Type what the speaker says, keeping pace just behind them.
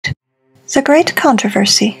The Great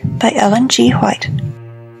Controversy by Ellen G. White.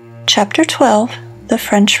 Chapter 12. The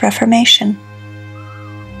French Reformation.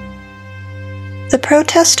 The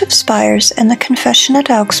Protest of Spires and the Confession at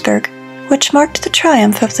Augsburg, which marked the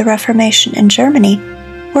triumph of the Reformation in Germany,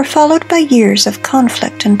 were followed by years of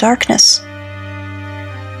conflict and darkness.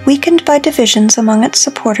 Weakened by divisions among its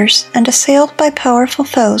supporters and assailed by powerful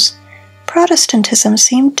foes, Protestantism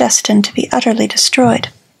seemed destined to be utterly destroyed.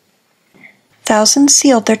 Thousands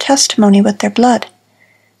sealed their testimony with their blood.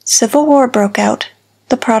 Civil war broke out.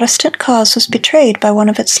 The Protestant cause was betrayed by one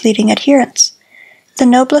of its leading adherents. The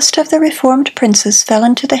noblest of the Reformed princes fell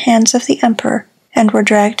into the hands of the emperor and were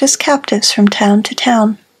dragged as captives from town to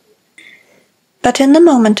town. But in the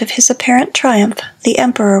moment of his apparent triumph, the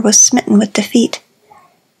emperor was smitten with defeat.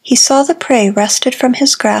 He saw the prey wrested from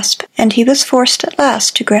his grasp, and he was forced at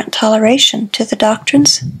last to grant toleration to the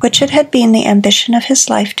doctrines which it had been the ambition of his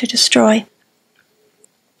life to destroy.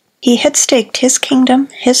 He had staked his kingdom,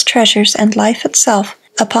 his treasures, and life itself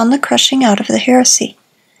upon the crushing out of the heresy.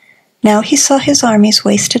 Now he saw his armies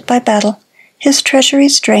wasted by battle, his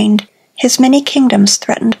treasuries drained, his many kingdoms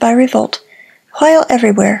threatened by revolt, while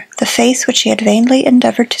everywhere the faith which he had vainly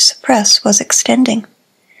endeavored to suppress was extending.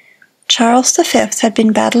 Charles V had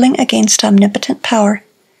been battling against omnipotent power.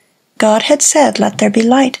 God had said, "Let there be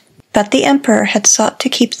light," but the emperor had sought to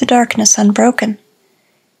keep the darkness unbroken.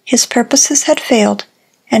 His purposes had failed,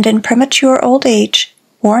 and in premature old age,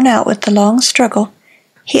 worn out with the long struggle,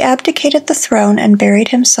 he abdicated the throne and buried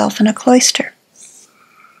himself in a cloister.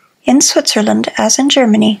 In Switzerland, as in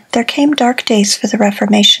Germany, there came dark days for the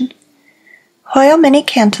Reformation. While many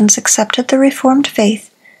cantons accepted the Reformed faith,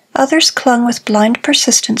 others clung with blind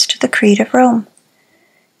persistence to the creed of Rome.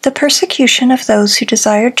 The persecution of those who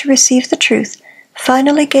desired to receive the truth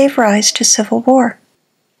finally gave rise to civil war.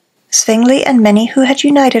 Zwingli and many who had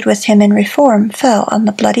united with him in reform fell on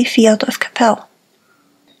the bloody field of Kappel.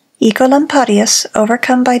 Œcolampadius,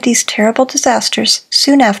 overcome by these terrible disasters,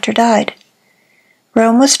 soon after died.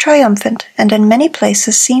 Rome was triumphant, and in many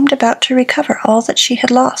places seemed about to recover all that she had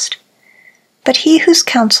lost. But he whose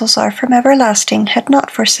counsels are from everlasting had not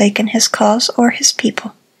forsaken his cause or his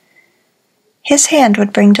people. His hand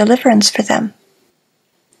would bring deliverance for them.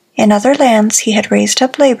 In other lands he had raised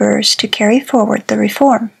up laborers to carry forward the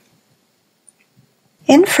reform.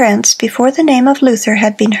 In France, before the name of Luther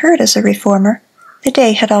had been heard as a reformer, the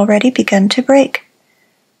day had already begun to break.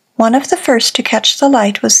 One of the first to catch the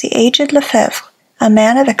light was the aged Lefebvre, a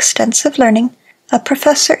man of extensive learning, a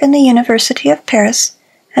professor in the University of Paris,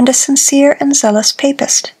 and a sincere and zealous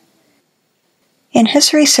papist. In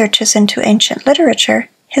his researches into ancient literature,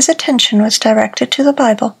 his attention was directed to the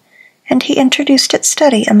Bible, and he introduced its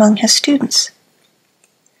study among his students.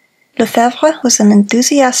 Lefebvre was an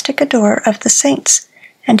enthusiastic adorer of the saints,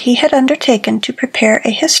 and he had undertaken to prepare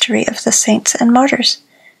a history of the saints and martyrs,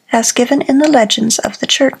 as given in the legends of the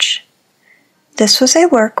Church. This was a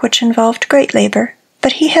work which involved great labor,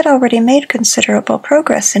 but he had already made considerable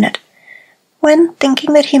progress in it, when,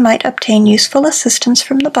 thinking that he might obtain useful assistance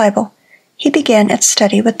from the Bible, he began its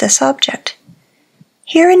study with this object.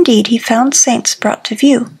 Here indeed he found saints brought to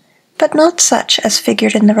view, but not such as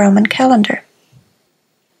figured in the Roman calendar.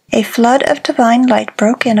 A flood of divine light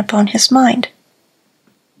broke in upon his mind.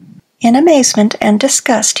 In amazement and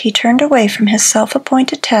disgust he turned away from his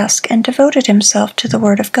self-appointed task and devoted himself to the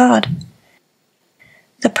Word of God.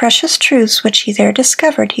 The precious truths which he there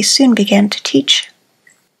discovered he soon began to teach.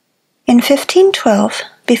 In 1512,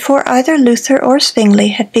 before either Luther or Zwingli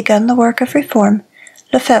had begun the work of reform,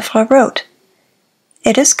 Lefebvre wrote,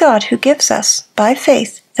 "It is God who gives us, by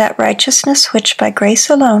faith, that righteousness which by grace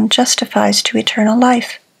alone justifies to eternal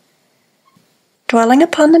life." Dwelling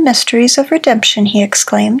upon the mysteries of redemption, he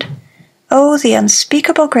exclaimed, "Oh, the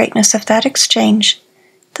unspeakable greatness of that exchange!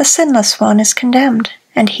 The sinless one is condemned,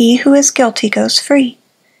 and he who is guilty goes free.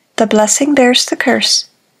 The blessing bears the curse,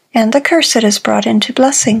 and the cursed is brought into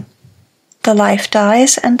blessing. The life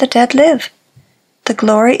dies, and the dead live. The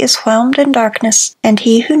glory is whelmed in darkness, and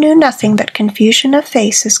he who knew nothing but confusion of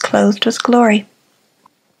face is clothed with glory."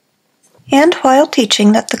 And while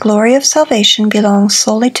teaching that the glory of salvation belongs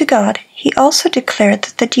solely to God, he also declared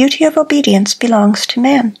that the duty of obedience belongs to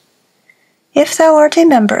man. "If thou art a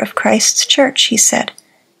member of Christ's church," he said,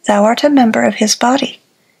 "thou art a member of his body.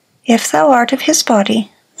 If thou art of his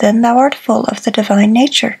body, then thou art full of the divine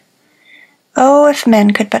nature." Oh, if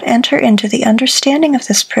men could but enter into the understanding of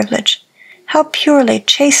this privilege, how purely,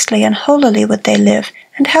 chastely, and holily would they live,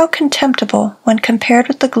 and how contemptible, when compared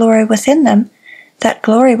with the glory within them, that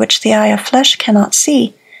glory which the eye of flesh cannot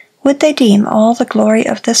see, would they deem all the glory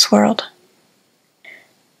of this world.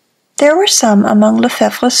 There were some among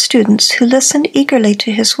Lefebvre's students who listened eagerly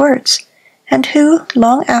to his words, and who,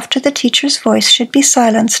 long after the teacher's voice should be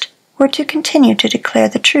silenced, were to continue to declare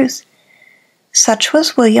the truth. Such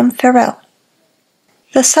was William Farel.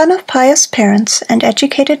 The son of pious parents, and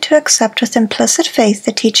educated to accept with implicit faith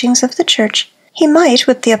the teachings of the Church, he might,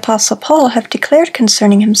 with the Apostle Paul, have declared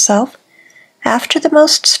concerning himself, "After the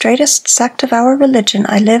most straitest sect of our religion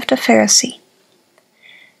I lived a Pharisee."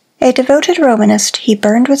 A devoted Romanist, he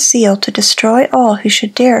burned with zeal to destroy all who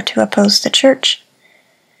should dare to oppose the Church.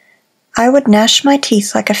 "I would gnash my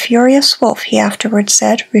teeth like a furious wolf," he afterwards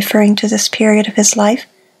said, referring to this period of his life,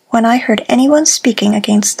 "when I heard anyone speaking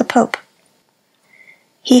against the Pope."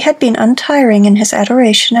 He had been untiring in his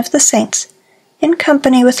adoration of the saints, in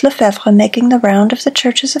company with Lefebvre making the round of the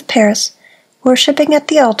churches of Paris, worshipping at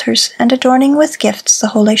the altars and adorning with gifts the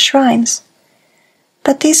holy shrines.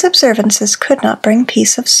 But these observances could not bring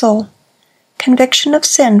peace of soul. Conviction of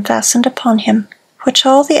sin fastened upon him, which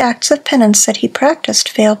all the acts of penance that he practiced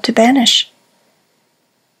failed to banish.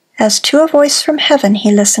 As to a voice from heaven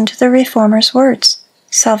he listened to the Reformer's words,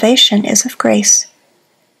 "Salvation is of grace."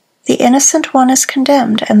 The innocent one is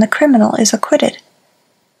condemned, and the criminal is acquitted.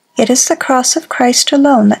 It is the cross of Christ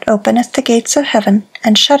alone that openeth the gates of heaven,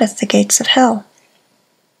 and shutteth the gates of hell.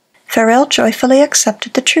 Farel joyfully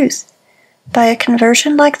accepted the truth. By a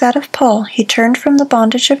conversion like that of Paul, he turned from the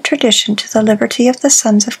bondage of tradition to the liberty of the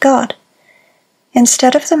sons of God.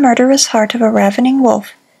 Instead of the murderous heart of a ravening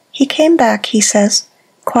wolf, he came back, he says,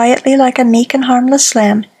 quietly like a meek and harmless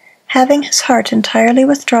lamb, having his heart entirely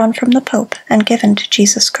withdrawn from the Pope and given to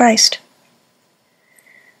Jesus Christ.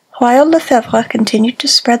 While Lefebvre continued to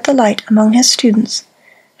spread the light among his students,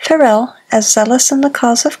 Farel, as zealous in the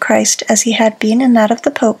cause of Christ as he had been in that of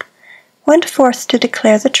the Pope, went forth to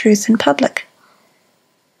declare the truth in public.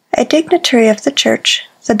 A dignitary of the Church,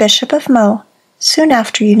 the Bishop of Meaux, soon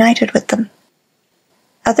after united with them.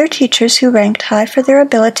 Other teachers who ranked high for their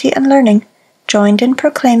ability and learning joined in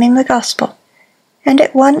proclaiming the gospel, and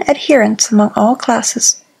it won adherents among all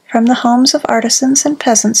classes, from the homes of artisans and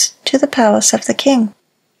peasants to the palace of the king.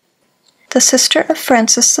 The sister of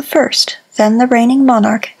Francis I, then the reigning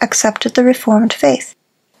monarch, accepted the Reformed faith.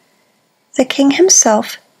 The king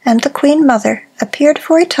himself and the Queen Mother appeared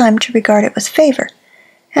for a time to regard it with favor,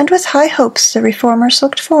 and with high hopes the Reformers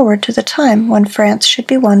looked forward to the time when France should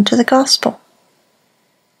be won to the gospel.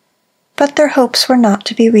 But their hopes were not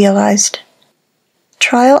to be realized.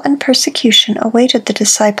 Trial and persecution awaited the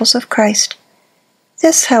disciples of Christ.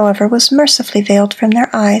 This, however, was mercifully veiled from their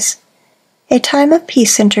eyes. A time of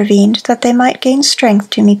peace intervened that they might gain strength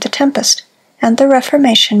to meet the tempest, and the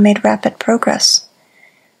Reformation made rapid progress.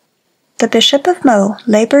 The Bishop of Meaux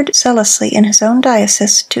labored zealously in his own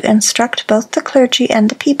diocese to instruct both the clergy and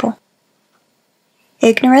the people.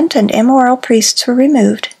 Ignorant and immoral priests were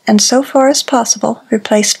removed, and so far as possible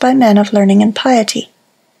replaced by men of learning and piety.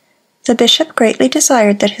 The bishop greatly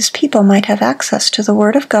desired that his people might have access to the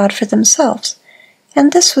Word of God for themselves,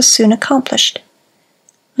 and this was soon accomplished.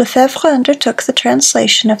 Lefebvre undertook the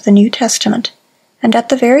translation of the New Testament, and at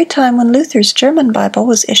the very time when Luther's German Bible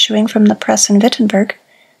was issuing from the press in Wittenberg,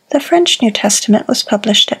 the French New Testament was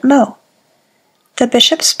published at Meaux. The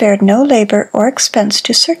bishop spared no labor or expense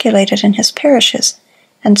to circulate it in his parishes,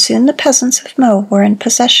 and soon the peasants of Meaux were in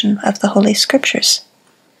possession of the Holy Scriptures.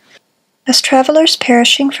 As travelers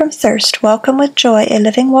perishing from thirst welcome with joy a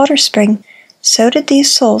living water spring, so did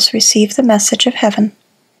these souls receive the message of heaven.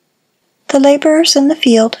 The laborers in the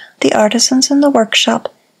field, the artisans in the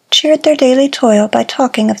workshop, cheered their daily toil by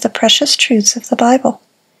talking of the precious truths of the Bible.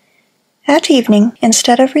 At evening,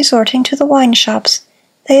 instead of resorting to the wine shops,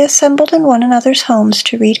 they assembled in one another's homes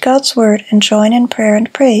to read God's Word and join in prayer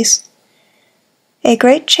and praise. A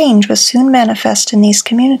great change was soon manifest in these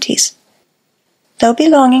communities. Though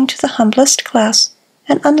belonging to the humblest class,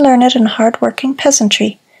 an unlearned and hard-working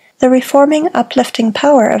peasantry, the reforming, uplifting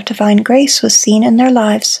power of divine grace was seen in their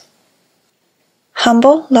lives.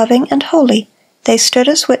 Humble, loving, and holy, they stood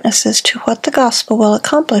as witnesses to what the gospel will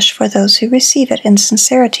accomplish for those who receive it in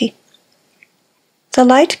sincerity. The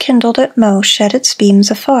light kindled at Meaux shed its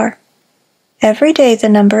beams afar. Every day the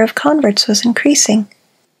number of converts was increasing.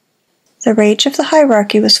 The rage of the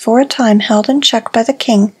hierarchy was for a time held in check by the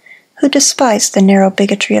king, who despised the narrow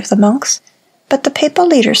bigotry of the monks, but the papal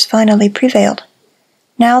leaders finally prevailed.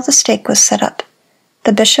 Now the stake was set up.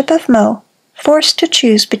 The Bishop of Meaux, forced to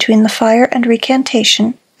choose between the fire and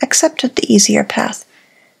recantation, accepted the easier path,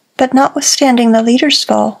 but notwithstanding the leader's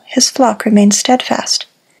fall, his flock remained steadfast.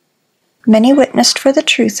 Many witnessed for the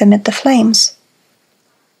truth amid the flames.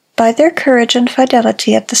 By their courage and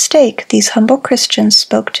fidelity at the stake, these humble Christians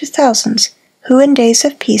spoke to thousands who in days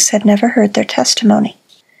of peace had never heard their testimony.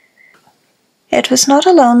 It was not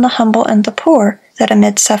alone the humble and the poor that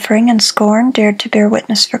amid suffering and scorn dared to bear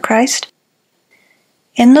witness for Christ.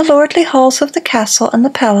 In the lordly halls of the castle and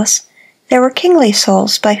the palace, there were kingly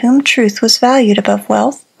souls by whom truth was valued above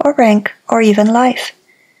wealth, or rank, or even life.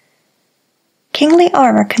 Kingly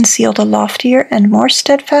armor concealed a loftier and more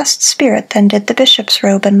steadfast spirit than did the bishop's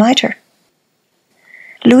robe and mitre.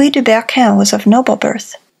 Louis de Berquin was of noble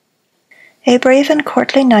birth. A brave and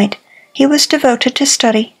courtly knight, he was devoted to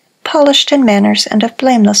study, polished in manners, and of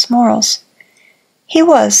blameless morals. He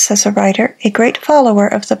was, says a writer, a great follower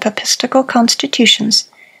of the papistical constitutions,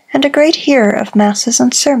 and a great hearer of masses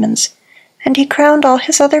and sermons, and he crowned all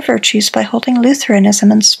his other virtues by holding Lutheranism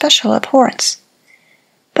in special abhorrence.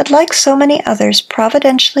 But like so many others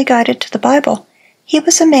providentially guided to the Bible, he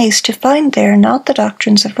was amazed to find there not the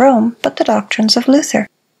doctrines of Rome, but the doctrines of Luther.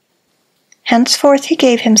 Henceforth he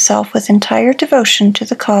gave himself with entire devotion to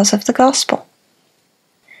the cause of the gospel.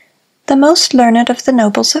 The most learned of the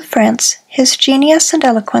nobles of France, his genius and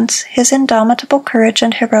eloquence, his indomitable courage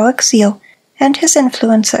and heroic zeal, and his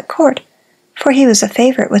influence at court, for he was a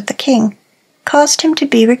favorite with the king, caused him to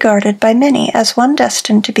be regarded by many as one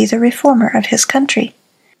destined to be the reformer of his country.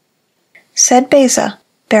 Said Beza,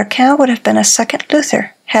 Berquin would have been a second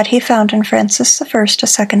Luther had he found in Francis I a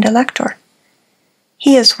second elector.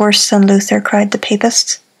 "He is worse than Luther," cried the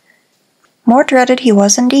papists. More dreaded he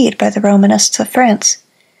was indeed by the Romanists of France.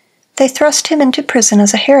 They thrust him into prison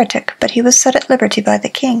as a heretic, but he was set at liberty by the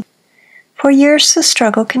king. For years the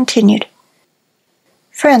struggle continued.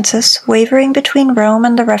 Francis, wavering between Rome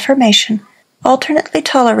and the Reformation, alternately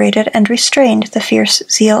tolerated and restrained the fierce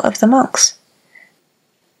zeal of the monks.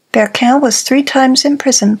 Berquin was 3 times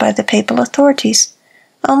imprisoned by the papal authorities,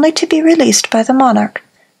 only to be released by the monarch,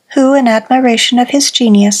 who, in admiration of his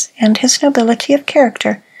genius and his nobility of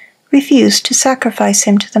character, refused to sacrifice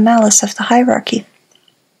him to the malice of the hierarchy.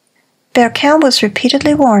 Berquin was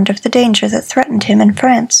repeatedly warned of the danger that threatened him in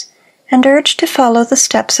France, and urged to follow the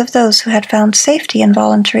steps of those who had found safety in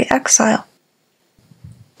voluntary exile.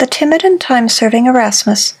 The timid and time-serving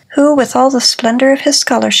Erasmus, who with all the splendor of his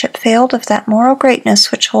scholarship failed of that moral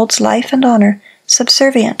greatness which holds life and honor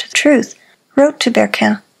subservient to truth, wrote to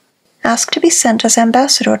Berquin, asked to be sent as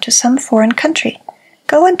ambassador to some foreign country.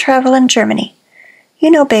 "Go and travel in Germany.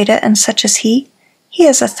 You know Beda and such as he. He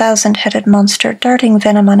is a 1,000-headed monster, darting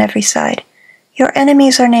venom on every side. Your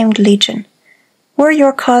enemies are named Legion. Were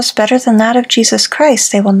your cause better than that of Jesus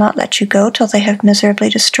Christ, they will not let you go till they have miserably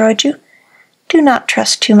destroyed you. Do not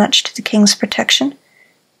trust too much to the king's protection.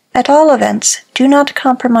 At all events, do not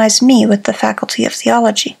compromise me with the faculty of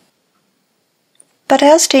theology." But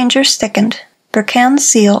as dangers thickened, Berquin's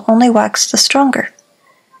zeal only waxed the stronger.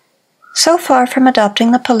 So far from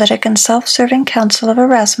adopting the politic and self-serving counsel of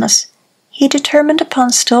Erasmus, he determined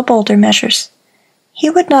upon still bolder measures. He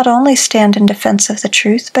would not only stand in defense of the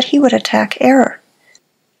truth, but he would attack error.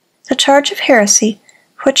 The charge of heresy,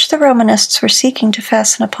 which the Romanists were seeking to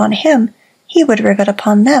fasten upon him, he would rivet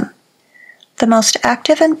upon them. The most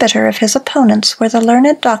active and bitter of his opponents were the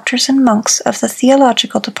learned doctors and monks of the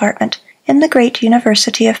theological department in the great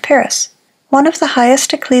University of Paris, one of the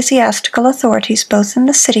highest ecclesiastical authorities both in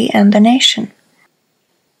the city and the nation.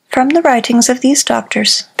 From the writings of these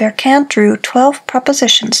doctors, Berquin drew 12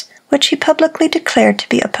 propositions, which he publicly declared to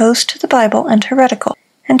be opposed to the Bible and heretical,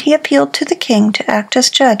 and he appealed to the king to act as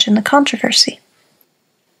judge in the controversy.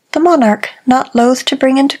 The monarch, not loath to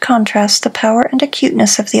bring into contrast the power and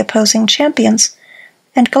acuteness of the opposing champions,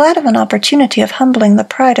 and glad of an opportunity of humbling the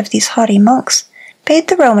pride of these haughty monks, bade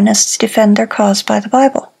the Romanists defend their cause by the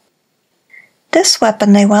Bible. This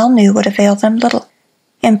weapon they well knew would avail them little.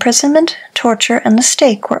 Imprisonment, torture, and the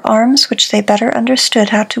stake were arms which they better understood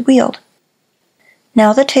how to wield.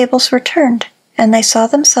 Now the tables were turned, and they saw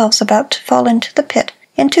themselves about to fall into the pit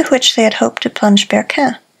into which they had hoped to plunge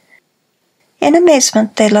Berquin. In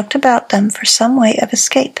amazement they looked about them for some way of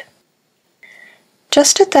escape.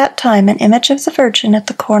 Just at that time an image of the Virgin at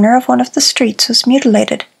the corner of one of the streets was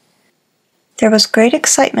mutilated. There was great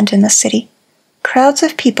excitement in the city. Crowds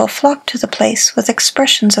of people flocked to the place with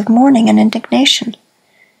expressions of mourning and indignation.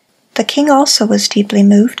 The king also was deeply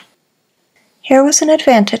moved. Here was an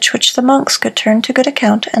advantage which the monks could turn to good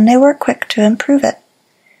account, and they were quick to improve it.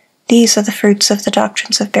 "These are the fruits of the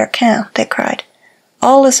doctrines of Berquin," they cried.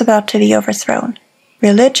 "All is about to be overthrown.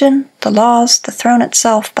 Religion, the laws, the throne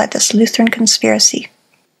itself, by this Lutheran conspiracy."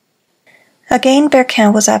 Again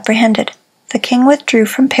Berquin was apprehended. The king withdrew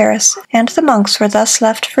from Paris, and the monks were thus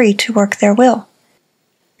left free to work their will.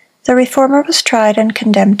 The reformer was tried and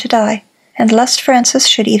condemned to die, and lest Francis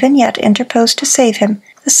should even yet interpose to save him,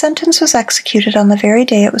 the sentence was executed on the very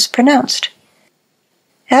day it was pronounced.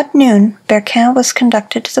 At noon, Berquin was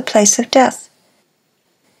conducted to the place of death.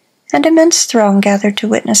 An immense throng gathered to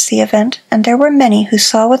witness the event, and there were many who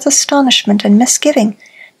saw with astonishment and misgiving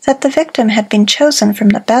that the victim had been chosen from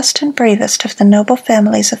the best and bravest of the noble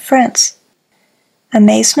families of France.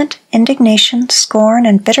 Amazement, indignation, scorn,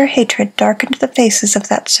 and bitter hatred darkened the faces of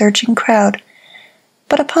that surging crowd.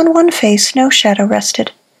 But upon one face no shadow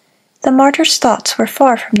rested. The martyr's thoughts were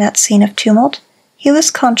far from that scene of tumult. He was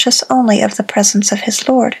conscious only of the presence of his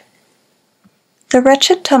Lord. The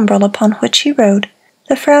wretched tumbril upon which he rode,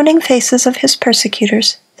 the frowning faces of his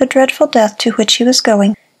persecutors, the dreadful death to which he was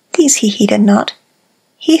going, these he heeded not.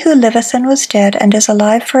 He who liveth and was dead, and is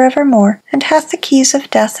alive forevermore, and hath the keys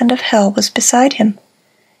of death and of hell, was beside him.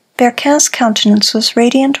 Berquin's countenance was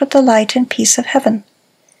radiant with the light and peace of heaven.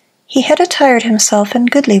 He had attired himself in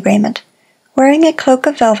goodly raiment, wearing a cloak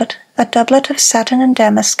of velvet, a doublet of satin and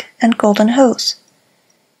damask, and golden hose.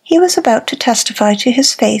 He was about to testify to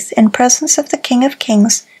his faith in presence of the King of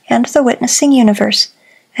Kings and the witnessing universe,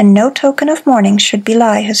 and no token of mourning should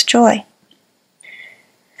belie his joy.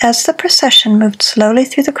 As the procession moved slowly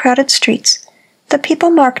through the crowded streets, the people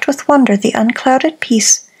marked with wonder the unclouded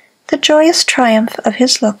peace, the joyous triumph of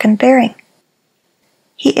his look and bearing.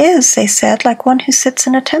 "He is," they said, "like one who sits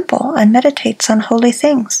in a temple and meditates on holy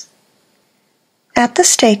things." At the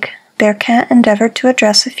stake, Berquin endeavored to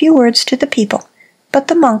address a few words to the people, but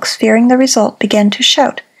the monks, fearing the result, began to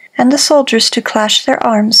shout, and the soldiers to clash their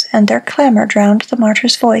arms, and their clamor drowned the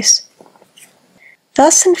martyr's voice.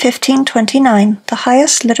 Thus in 1529, the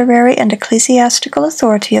highest literary and ecclesiastical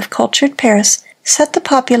authority of cultured Paris set the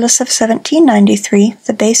populace of 1793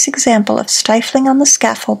 the base example of stifling on the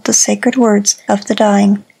scaffold the sacred words of the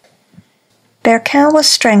dying. Berquin was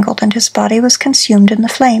strangled, and his body was consumed in the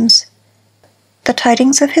flames. The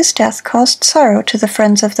tidings of his death caused sorrow to the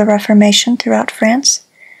friends of the Reformation throughout France,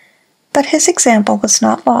 but his example was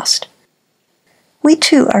not lost. "We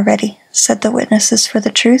too are ready," said the witnesses for the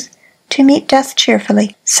truth, "to meet death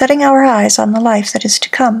cheerfully, setting our eyes on the life that is to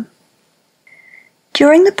come."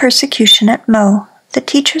 During the persecution at Meaux, the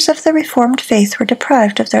teachers of the Reformed faith were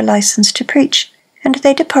deprived of their license to preach, and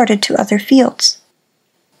they departed to other fields.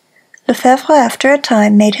 Lefebvre after a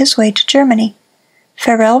time made his way to Germany.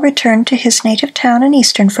 Farel returned to his native town in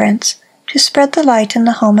eastern France to spread the light in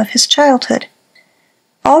the home of his childhood.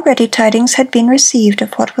 Already tidings had been received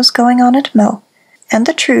of what was going on at Meaux, and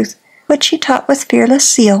the truth, which he taught with fearless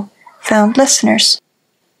zeal, found listeners.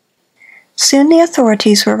 Soon the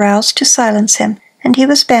authorities were roused to silence him, and he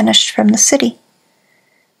was banished from the city.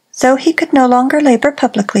 Though he could no longer labor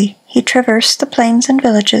publicly, he traversed the plains and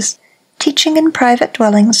villages, teaching in private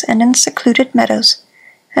dwellings and in secluded meadows,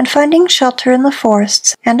 and finding shelter in the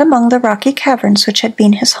forests and among the rocky caverns which had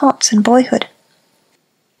been his haunts in boyhood.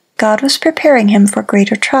 God was preparing him for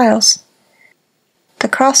greater trials. "The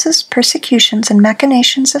crosses, persecutions, and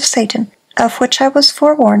machinations of Satan, of which I was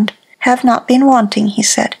forewarned, have not been wanting," he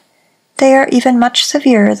said. "They are even much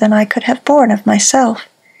severer than I could have borne of myself.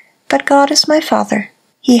 But God is my Father.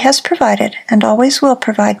 He has provided, and always will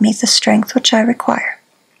provide me the strength which I require."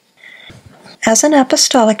 As in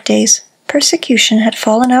apostolic days, persecution had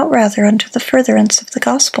fallen out rather unto the furtherance of the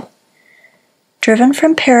gospel. Driven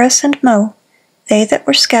from Paris and Meaux, they that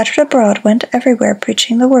were scattered abroad went everywhere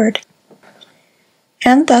preaching the word.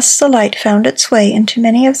 And thus the light found its way into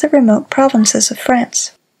many of the remote provinces of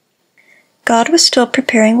France. God was still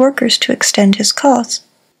preparing workers to extend his cause.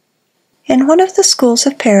 In one of the schools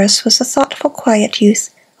of Paris was a thoughtful, quiet youth,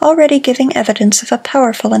 already giving evidence of a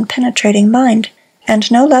powerful and penetrating mind, and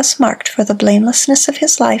no less marked for the blamelessness of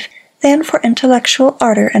his life than for intellectual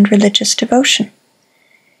ardor and religious devotion.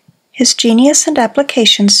 His genius and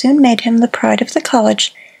application soon made him the pride of the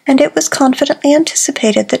college, and it was confidently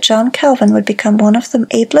anticipated that John Calvin would become one of the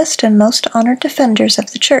ablest and most honored defenders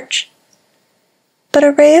of the Church. But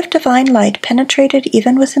a ray of divine light penetrated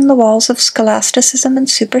even within the walls of scholasticism and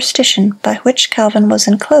superstition by which Calvin was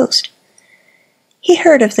enclosed. He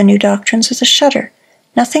heard of the new doctrines with a shudder,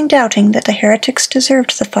 nothing doubting that the heretics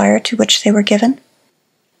deserved the fire to which they were given.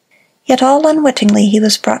 Yet all unwittingly he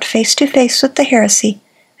was brought face to face with the heresy,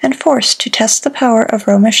 and forced to test the power of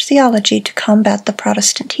Romish theology to combat the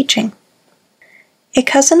Protestant teaching. A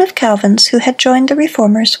cousin of Calvin's who had joined the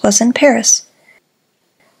Reformers was in Paris.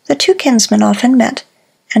 The two kinsmen often met,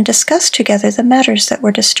 and discussed together the matters that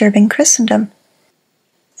were disturbing Christendom.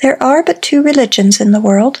 "There are but two religions in the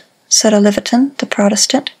world," said Olivetan, the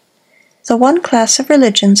Protestant. "The one class of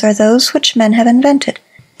religions are those which men have invented,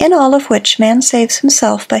 in all of which man saves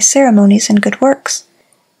himself by ceremonies and good works.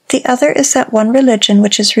 The other is that one religion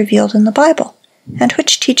which is revealed in the Bible, and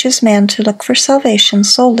which teaches man to look for salvation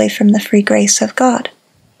solely from the free grace of God."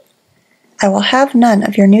 "I will have none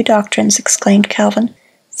of your new doctrines," exclaimed Calvin.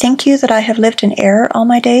 Think you that I have lived in error all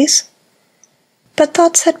my days?" But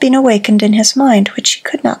thoughts had been awakened in his mind which he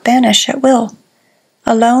could not banish at will.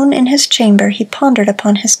 Alone in his chamber he pondered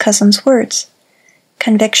upon his cousin's words.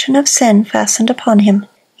 Conviction of sin fastened upon him.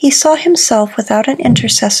 He saw himself without an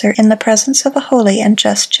intercessor in the presence of a holy and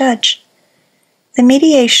just judge. The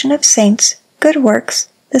mediation of saints, good works,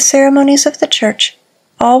 the ceremonies of the church,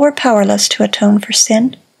 all were powerless to atone for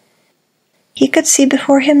sin. He could see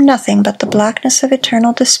before him nothing but the blackness of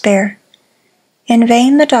eternal despair. In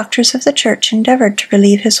vain the doctors of the church endeavored to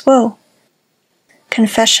relieve his woe.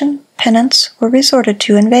 Confession, penance were resorted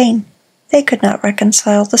to in vain. They could not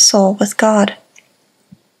reconcile the soul with God.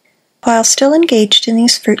 While still engaged in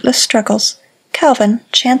these fruitless struggles, Calvin,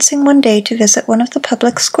 chancing one day to visit one of the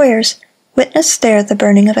public squares, witnessed there the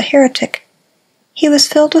burning of a heretic. He was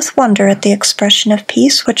filled with wonder at the expression of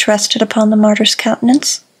peace which rested upon the martyr's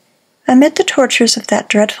countenance. Amid the tortures of that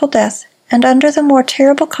dreadful death, and under the more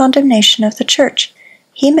terrible condemnation of the church,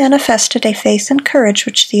 he manifested a faith and courage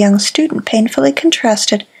which the young student painfully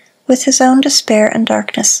contrasted with his own despair and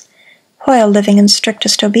darkness, while living in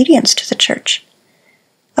strictest obedience to the church.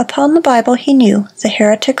 Upon the Bible, he knew, the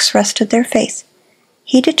heretics rested their faith.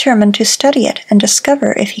 He determined to study it and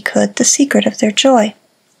discover, if he could, the secret of their joy.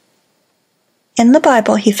 In the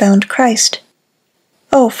Bible he found Christ.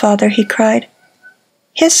 "O Father," he cried,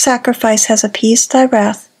 "His sacrifice has appeased thy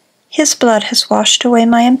wrath. His blood has washed away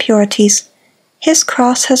my impurities. His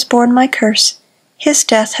cross has borne my curse. His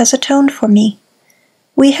death has atoned for me.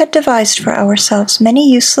 We had devised for ourselves many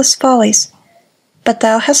useless follies, but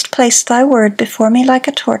thou hast placed thy word before me like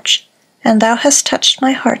a torch, and thou hast touched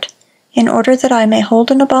my heart, in order that I may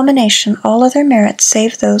hold in abomination all other merits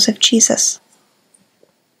save those of Jesus."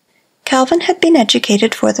 Calvin had been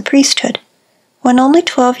educated for the priesthood. When only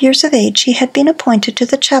 12 years of age, he had been appointed to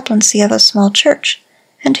the chaplaincy of a small church,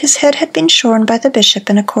 and his head had been shorn by the bishop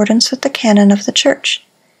in accordance with the canon of the church.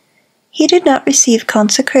 He did not receive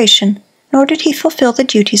consecration, nor did he fulfill the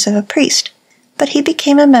duties of a priest, but he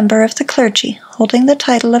became a member of the clergy, holding the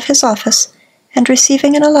title of his office, and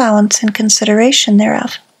receiving an allowance in consideration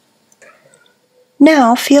thereof.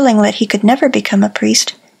 Now, feeling that he could never become a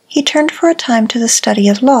priest, he turned for a time to the study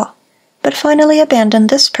of law, but finally abandoned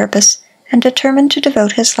this purpose, and determined to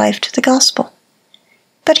devote his life to the gospel.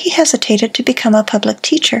 But he hesitated to become a public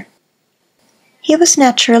teacher. He was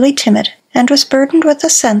naturally timid, and was burdened with a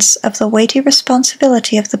sense of the weighty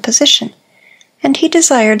responsibility of the position, and he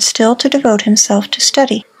desired still to devote himself to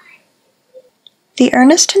study. The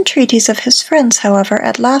earnest entreaties of his friends, however,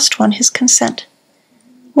 at last won his consent.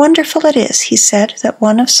 "Wonderful it is," he said, "that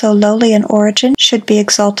one of so lowly an origin should be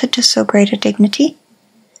exalted to so great a dignity."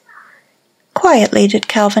 Quietly did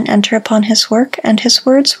Calvin enter upon his work, and his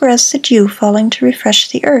words were as the dew falling to refresh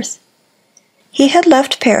the earth. He had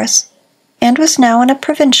left Paris, and was now in a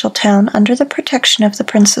provincial town under the protection of the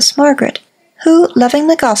Princess Margaret, who, loving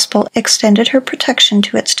the gospel, extended her protection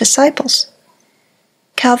to its disciples.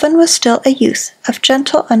 Calvin was still a youth, of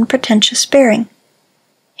gentle, unpretentious bearing.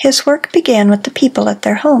 His work began with the people at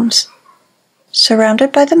their homes.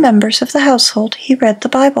 Surrounded by the members of the household, he read the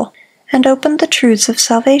Bible, and opened the truths of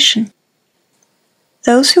salvation.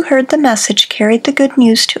 Those who heard the message carried the good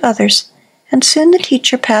news to others, and soon the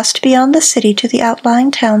teacher passed beyond the city to the outlying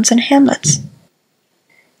towns and hamlets.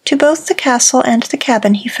 To both the castle and the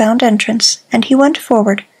cabin he found entrance, and he went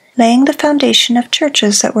forward, laying the foundation of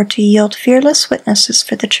churches that were to yield fearless witnesses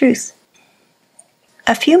for the truth.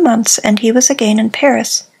 A few months, and he was again in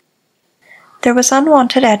Paris. There was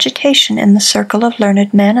unwonted agitation in the circle of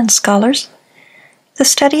learned men and scholars. The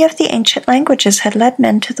study of the ancient languages had led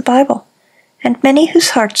men to the Bible, and many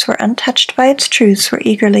whose hearts were untouched by its truths were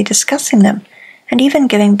eagerly discussing them, and even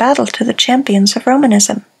giving battle to the champions of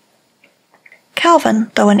Romanism.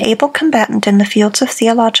 Calvin, though an able combatant in the fields of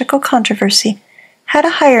theological controversy, had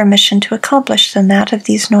a higher mission to accomplish than that of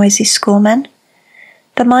these noisy schoolmen.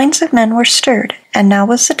 The minds of men were stirred, and now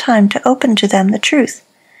was the time to open to them the truth.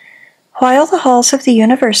 While the halls of the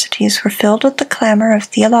universities were filled with the clamor of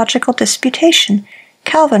theological disputation,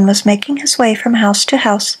 Calvin was making his way from house to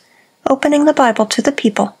house, opening the Bible to the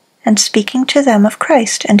people, and speaking to them of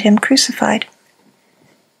Christ and Him crucified.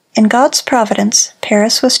 In God's providence,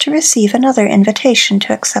 Paris was to receive another invitation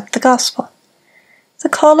to accept the gospel. The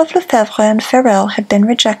call of Lefebvre and Farel had been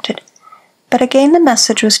rejected, but again the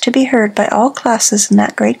message was to be heard by all classes in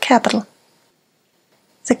that great capital.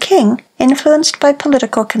 The king, influenced by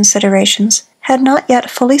political considerations, had not yet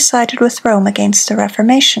fully sided with Rome against the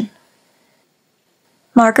Reformation.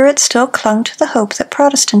 Margaret still clung to the hope that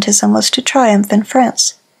Protestantism was to triumph in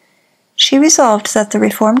France. She resolved that the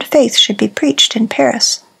Reformed faith should be preached in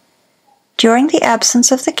Paris. During the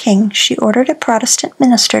absence of the king, she ordered a Protestant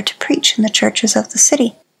minister to preach in the churches of the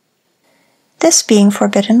city. This being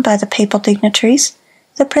forbidden by the papal dignitaries,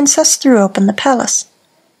 the princess threw open the palace.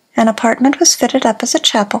 An apartment was fitted up as a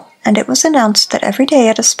chapel, and it was announced that every day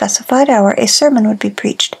at a specified hour a sermon would be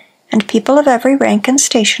preached, and people of every rank and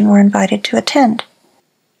station were invited to attend.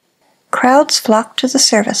 Crowds flocked to the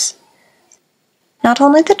service. Not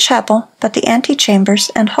only the chapel, but the antechambers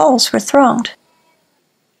and halls were thronged.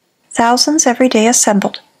 Thousands every day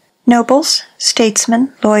assembled: nobles,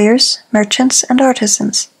 statesmen, lawyers, merchants, and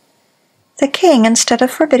artisans. The king, instead of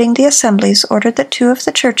forbidding the assemblies, ordered that 2 of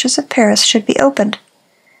the churches of Paris should be opened.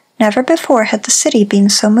 Never before had the city been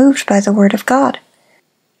so moved by the word of God.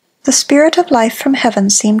 The spirit of life from heaven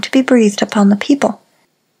seemed to be breathed upon the people.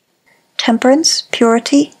 Temperance,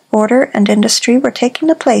 purity, order, and industry were taking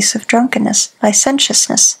the place of drunkenness,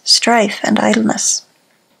 licentiousness, strife, and idleness.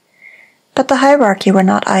 But the hierarchy were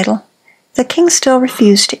not idle. The king still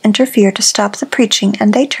refused to interfere to stop the preaching,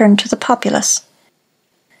 and they turned to the populace.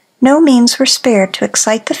 No means were spared to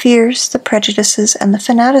excite the fears, the prejudices, and the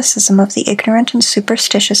fanaticism of the ignorant and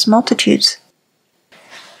superstitious multitudes.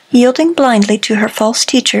 Yielding blindly to her false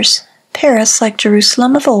teachers, Paris, like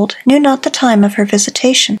Jerusalem of old, knew not the time of her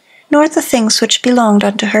visitation, nor the things which belonged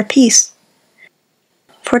unto her peace.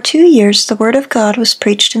 For 2 years the word of God was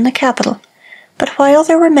preached in the capital, but while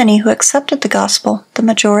there were many who accepted the gospel, the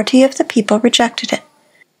majority of the people rejected it.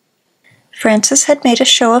 Francis had made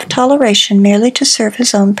a show of toleration merely to serve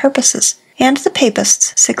his own purposes, and the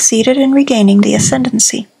papists succeeded in regaining the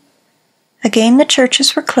ascendancy. Again the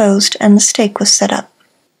churches were closed, and the stake was set up.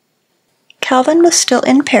 Calvin was still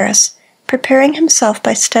in Paris, preparing himself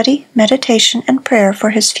by study, meditation, and prayer for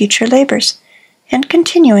his future labors, and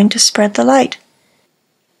continuing to spread the light.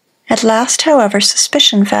 At last, however,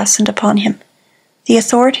 suspicion fastened upon him. The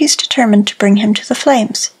authorities determined to bring him to the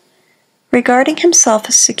flames. Regarding himself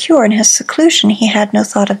as secure in his seclusion, he had no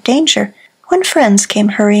thought of danger, when friends came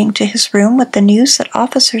hurrying to his room with the news that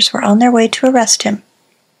officers were on their way to arrest him.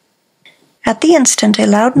 At the instant a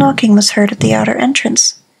loud knocking was heard at the outer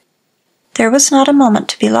entrance. There was not a moment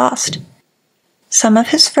to be lost. Some of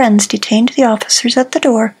his friends detained the officers at the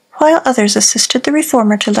door, while others assisted the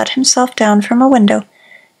reformer to let himself down from a window,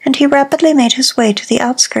 and he rapidly made his way to the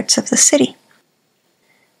outskirts of the city.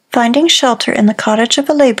 Finding shelter in the cottage of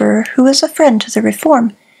a laborer who was a friend to the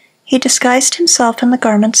reform, he disguised himself in the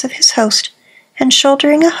garments of his host, and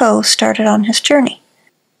shouldering a hoe started on his journey.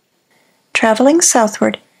 Traveling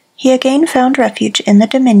southward, he again found refuge in the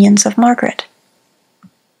dominions of Margaret.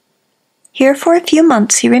 Here for a few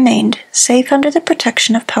months he remained, safe under the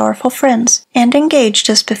protection of powerful friends, and engaged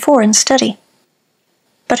as before in study.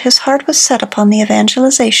 But his heart was set upon the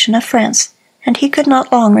evangelization of France, and he could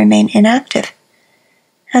not long remain inactive.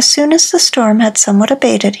 As soon as the storm had somewhat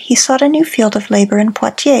abated, he sought a new field of labor in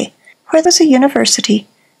Poitiers, where there was a university,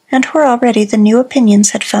 and where already the new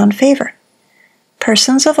opinions had found favor.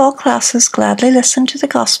 Persons of all classes gladly listened to the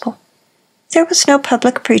gospel. There was no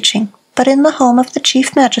public preaching, but in the home of the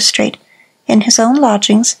chief magistrate, in his own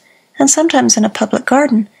lodgings, and sometimes in a public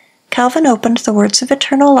garden, Calvin opened the words of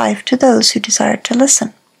eternal life to those who desired to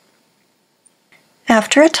listen.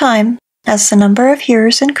 After a time, as the number of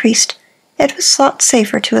hearers increased, it was thought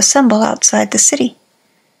safer to assemble outside the city.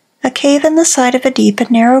 A cave in the side of a deep and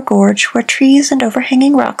narrow gorge, where trees and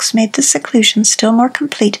overhanging rocks made the seclusion still more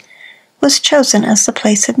complete, was chosen as the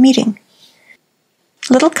place of meeting.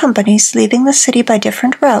 Little companies, leaving the city by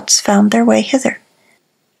different routes, found their way hither.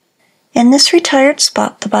 In this retired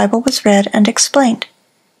spot the Bible was read and explained.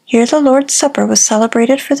 Here the Lord's Supper was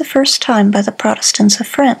celebrated for the first time by the Protestants of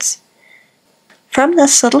France. From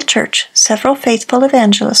this little church, several faithful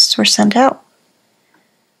evangelists were sent out.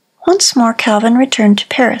 Once more Calvin returned to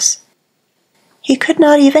Paris. He could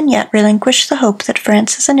not even yet relinquish the hope that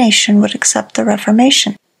France as a nation would accept the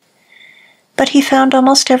Reformation. But he found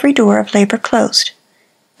almost every door of labor closed.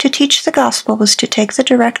 To teach the gospel was to take the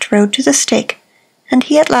direct road to the stake, and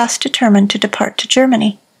he at last determined to depart to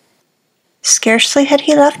Germany. Scarcely had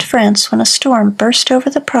he left France when a storm burst over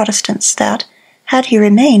the Protestants that, had he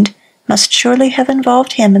remained, must surely have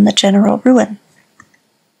involved him in the general ruin.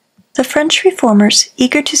 The French reformers,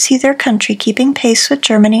 eager to see their country keeping pace with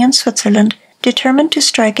Germany and Switzerland, determined to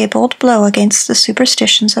strike a bold blow against the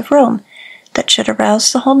superstitions of Rome that should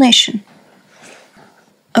arouse the whole nation.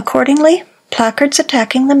 Accordingly, placards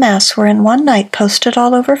attacking the Mass were in one night posted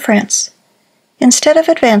all over France. Instead of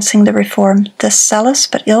advancing the reform, this zealous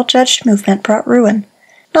but ill-judged movement brought ruin,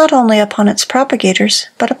 not only upon its propagators,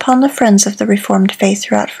 but upon the friends of the Reformed faith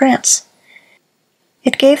throughout France.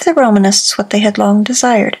 It gave the Romanists what they had long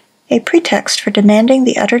desired, a pretext for demanding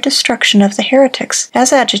the utter destruction of the heretics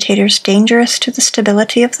as agitators dangerous to the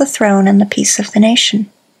stability of the throne and the peace of the nation.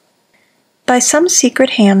 By some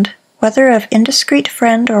secret hand, whether of indiscreet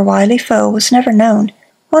friend or wily foe was never known,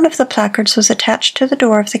 one of the placards was attached to the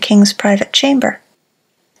door of the king's private chamber.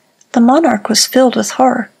 The monarch was filled with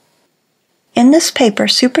horror. In this paper,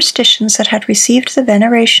 superstitions that had received the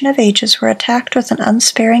veneration of ages were attacked with an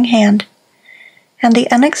unsparing hand, and the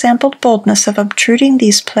unexampled boldness of obtruding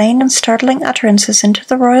these plain and startling utterances into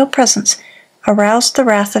the royal presence aroused the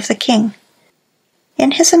wrath of the king.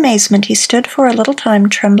 In his amazement he stood for a little time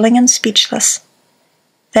trembling and speechless.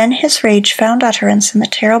 Then his rage found utterance in the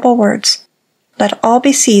terrible words, "Let all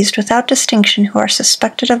be seized without distinction who are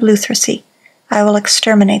suspected of Lutheresy. I will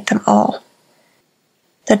exterminate them all."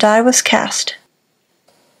 The die was cast.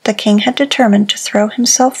 The king had determined to throw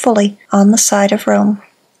himself fully on the side of Rome.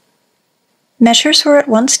 Measures were at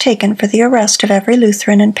once taken for the arrest of every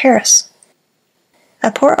Lutheran in Paris.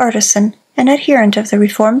 A poor artisan, an adherent of the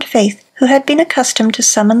Reformed faith, who had been accustomed to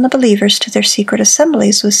summon the believers to their secret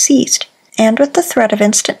assemblies, was seized, and with the threat of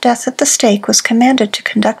instant death at the stake was commanded to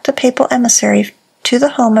conduct the papal emissary to the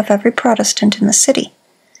home of every Protestant in the city.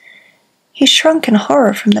 He shrunk in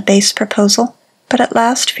horror from the base proposal, but at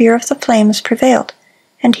last fear of the flames prevailed,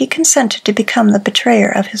 and he consented to become the betrayer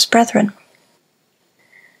of his brethren.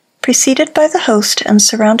 Preceded by the host and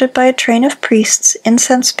surrounded by a train of priests,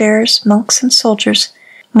 incense-bearers, monks, and soldiers,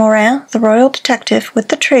 Morin, the royal detective, with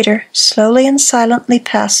the traitor, slowly and silently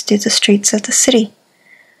passed through the streets of the city.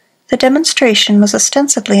 The demonstration was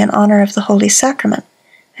ostensibly in honor of the Holy Sacrament,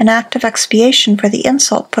 an act of expiation for the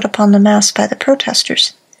insult put upon the Mass by the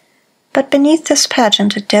protesters. But beneath this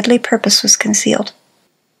pageant a deadly purpose was concealed.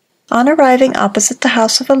 On arriving opposite the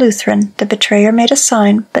house of a Lutheran, the betrayer made a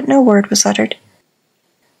sign, but no word was uttered.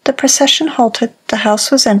 The procession halted, the house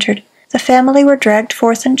was entered, the family were dragged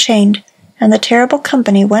forth and chained, and the terrible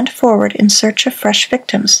company went forward in search of fresh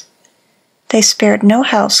victims. They spared no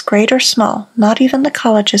house, great or small, not even the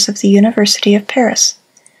colleges of the University of Paris.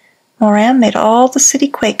 Morin made all the city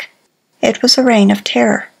quake. It was a reign of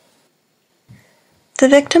terror. The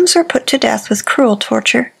victims were put to death with cruel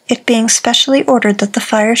torture, it being specially ordered that the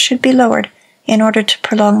fires should be lowered in order to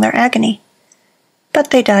prolong their agony. But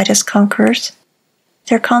they died as conquerors.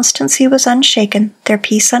 Their constancy was unshaken, their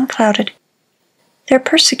peace unclouded. Their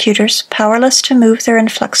persecutors, powerless to move their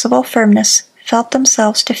inflexible firmness, felt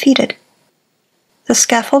themselves defeated. The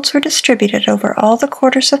scaffolds were distributed over all the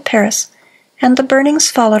quarters of Paris, and the burnings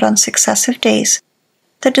followed on successive days,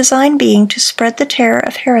 the design being to spread the terror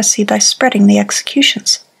of heresy by spreading the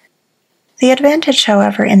executions. The advantage,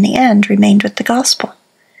 however, in the end remained with the gospel.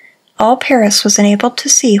 All Paris was enabled to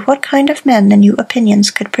see what kind of men the new opinions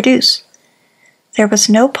could produce. There was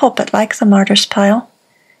no pulpit like the martyr's pile.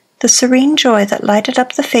 The serene joy that lighted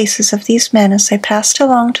up the faces of these men as they passed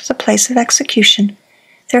along to the place of execution,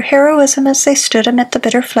 their heroism as they stood amid the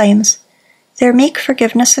bitter flames, their meek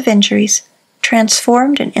forgiveness of injuries,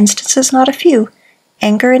 transformed, in instances not a few,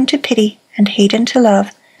 anger into pity and hate into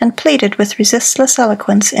love, and pleaded with resistless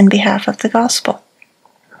eloquence in behalf of the gospel.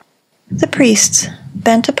 The priests,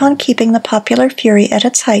 bent upon keeping the popular fury at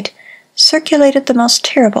its height, circulated the most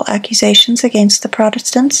terrible accusations against the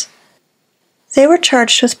Protestants. They were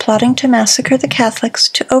charged with plotting to massacre the Catholics,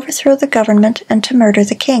 to overthrow the government, and to murder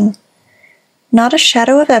the king. Not a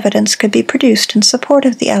shadow of evidence could be produced in support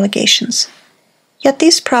of the allegations. Yet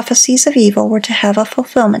these prophecies of evil were to have a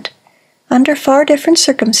fulfillment, under far different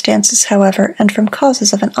circumstances, however, and from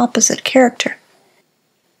causes of an opposite character.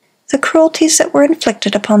 The cruelties that were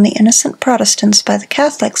inflicted upon the innocent Protestants by the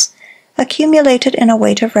Catholics accumulated in a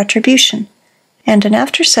weight of retribution, and in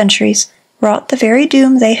after centuries wrought the very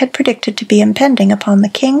doom they had predicted to be impending upon the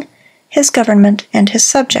king, his government, and his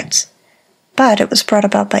subjects. But it was brought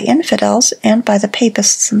about by infidels and by the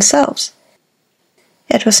papists themselves.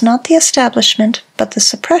 It was not the establishment, but the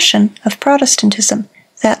suppression of Protestantism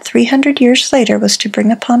that 300 years later was to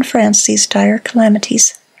bring upon France these dire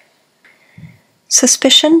calamities.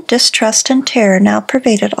 Suspicion, distrust, and terror now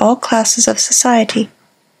pervaded all classes of society.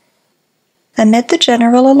 Amid the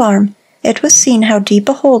general alarm, it was seen how deep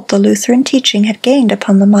a hold the Lutheran teaching had gained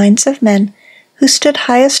upon the minds of men who stood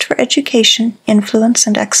highest for education, influence,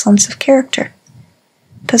 and excellence of character.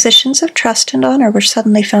 Positions of trust and honor were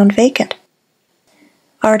suddenly found vacant.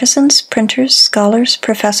 Artisans, printers, scholars,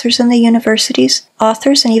 professors in the universities,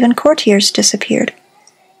 authors, and even courtiers disappeared.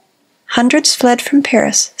 Hundreds fled from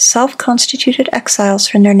Paris, self-constituted exiles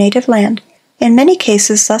from their native land, in many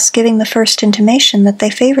cases thus giving the first intimation that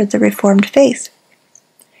they favored the Reformed faith.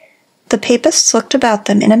 The papists looked about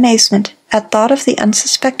them in amazement at thought of the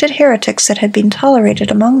unsuspected heretics that had been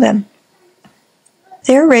tolerated among them.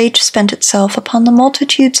 Their rage spent itself upon the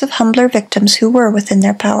multitudes of humbler victims who were within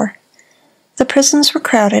their power. The prisons were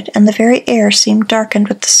crowded, and the very air seemed darkened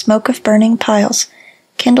with the smoke of burning piles,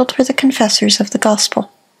 kindled for the confessors of the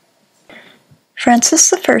gospel.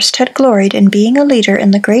 Francis I had gloried in being a leader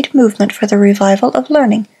in the great movement for the revival of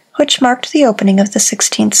learning, which marked the opening of the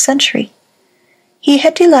 16th century. He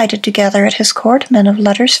had delighted to gather at his court men of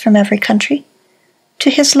letters from every country. To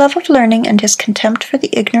his love of learning and his contempt for the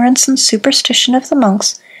ignorance and superstition of the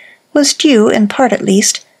monks was due, in part at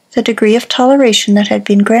least, the degree of toleration that had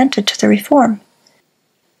been granted to the reform.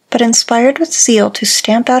 But inspired with zeal to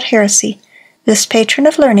stamp out heresy, this patron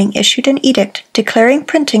of learning issued an edict declaring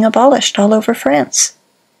printing abolished all over France.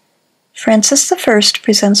 Francis I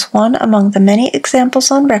presents one among the many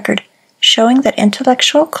examples on record showing that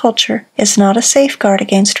intellectual culture is not a safeguard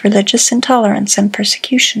against religious intolerance and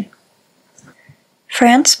persecution.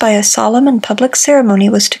 France, by a solemn and public ceremony,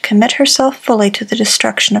 was to commit herself fully to the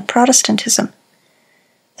destruction of Protestantism.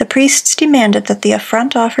 The priests demanded that the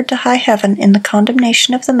affront offered to high heaven in the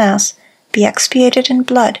condemnation of the Mass be expiated in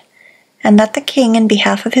blood, and that the king, in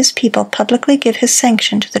behalf of his people, publicly give his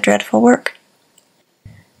sanction to the dreadful work.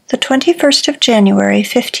 The 21st of January,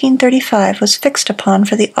 1535, was fixed upon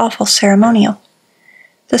for the awful ceremonial.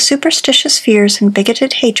 The superstitious fears and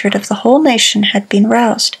bigoted hatred of the whole nation had been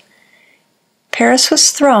roused. Paris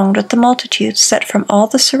was thronged with the multitudes that from all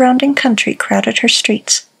the surrounding country crowded her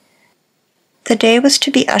streets. The day was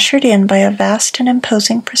to be ushered in by a vast and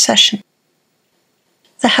imposing procession.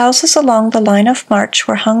 The houses along the line of march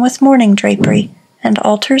were hung with mourning drapery, and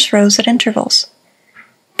altars rose at intervals.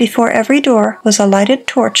 Before every door was a lighted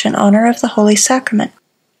torch in honor of the Holy Sacrament.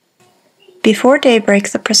 Before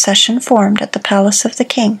daybreak the procession formed at the palace of the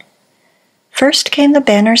king. First came the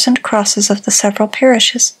banners and crosses of the several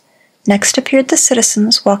parishes. Next appeared the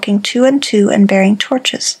citizens, walking two and two and bearing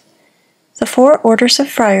torches. The 4 orders of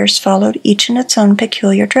friars followed, each in its own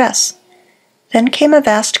peculiar dress. Then came a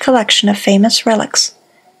vast collection of famous relics.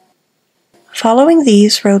 Following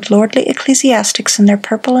these rode lordly ecclesiastics in their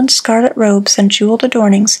purple and scarlet robes and jeweled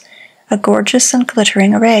adornings, a gorgeous and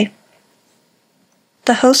glittering array.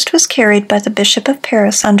 The host was carried by the Bishop of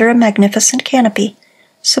Paris under a magnificent canopy,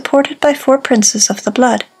 supported by 4 princes of the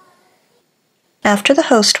blood. After the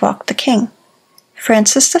host walked the king.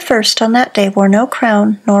 Francis I on that day wore no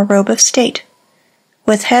crown nor robe of state.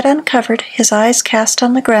 With head uncovered, his eyes cast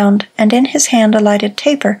on the ground, and in his hand a lighted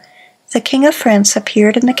taper, the King of France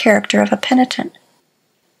appeared in the character of a penitent.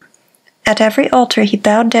 At every altar he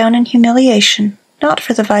bowed down in humiliation, not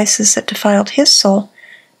for the vices that defiled his soul,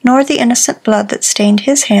 nor the innocent blood that stained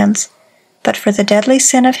his hands, but for the deadly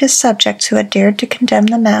sin of his subjects who had dared to condemn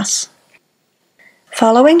the Mass.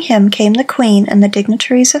 Following him came the Queen and the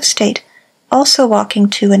dignitaries of state, also walking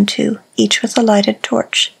two and two, each with a lighted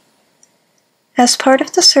torch. As part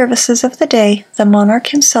of the services of the day, the monarch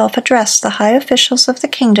himself addressed the high officials of the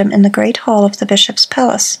kingdom in the great hall of the bishop's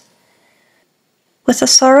palace. With a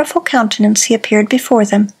sorrowful countenance he appeared before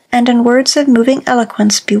them, and in words of moving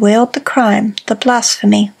eloquence bewailed the crime, the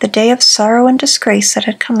blasphemy, the day of sorrow and disgrace that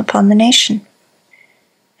had come upon the nation.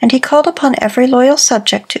 And he called upon every loyal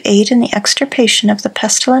subject to aid in the extirpation of the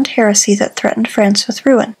pestilent heresy that threatened France with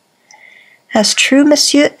ruin. "As true,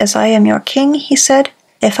 monsieur, as I am your king," he said,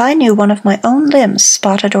 "if I knew one of my own limbs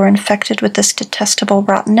spotted or infected with this detestable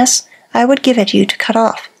rottenness, I would give it you to cut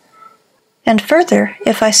off. And further,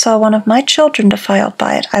 if I saw one of my children defiled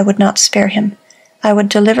by it, I would not spare him. I would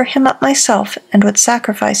deliver him up myself, and would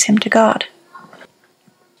sacrifice him to God."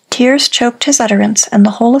 Tears choked his utterance, and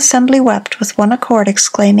the whole assembly wept with one accord,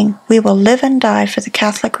 exclaiming, "We will live and die for the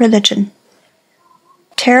Catholic religion."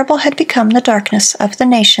 Terrible had become the darkness of the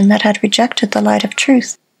nation that had rejected the light of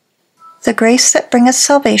truth. The grace that bringeth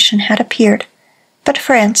salvation had appeared, but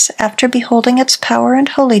France, after beholding its power and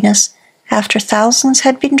holiness, after thousands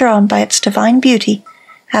had been drawn by its divine beauty,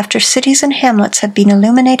 after cities and hamlets had been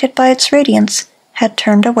illuminated by its radiance, had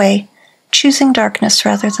turned away, choosing darkness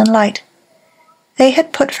rather than light. They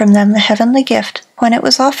had put from them the heavenly gift when it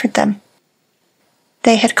was offered them.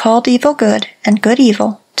 They had called evil good and good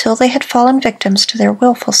evil, till they had fallen victims to their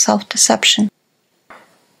willful self-deception.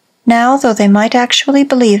 Now, though they might actually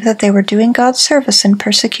believe that they were doing God service in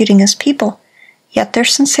persecuting His people, yet their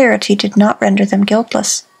sincerity did not render them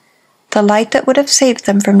guiltless. The light that would have saved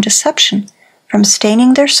them from deception, from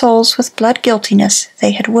staining their souls with blood guiltiness,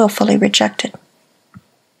 they had willfully rejected.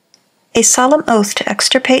 A solemn oath to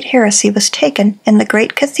extirpate heresy was taken in the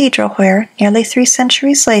great cathedral where, nearly 3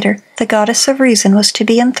 centuries later, the goddess of reason was to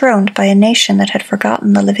be enthroned by a nation that had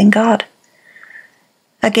forgotten the living God.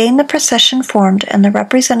 Again the procession formed, and the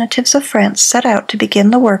representatives of France set out to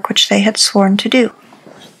begin the work which they had sworn to do.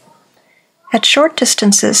 At short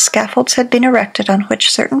distances, scaffolds had been erected on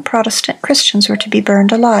which certain Protestant Christians were to be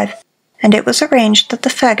burned alive, and it was arranged that the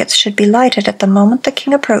faggots should be lighted at the moment the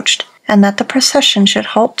king approached, and that the procession should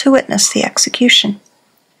halt to witness the execution.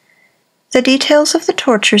 The details of the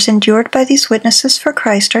tortures endured by these witnesses for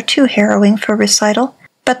Christ are too harrowing for recital,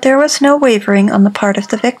 but there was no wavering on the part of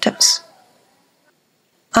the victims.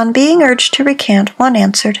 On being urged to recant, one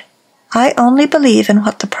answered, "I only believe in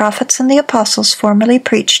what the prophets and the apostles formerly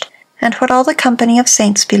preached, and what all the company of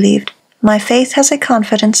saints believed. My faith has a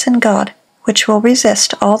confidence in God, which will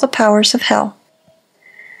resist all the powers of hell."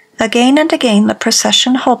 Again and again the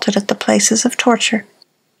procession halted at the places of torture.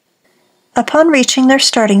 Upon reaching their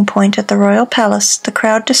starting point at the royal palace, the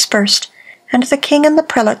crowd dispersed, and the king and the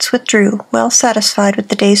prelates withdrew, well satisfied with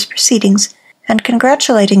the day's proceedings, and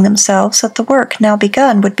congratulating themselves that the work now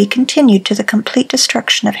begun would be continued to the complete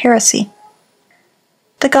destruction of heresy.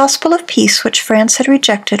 The gospel of peace which France had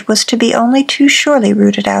rejected was to be only too surely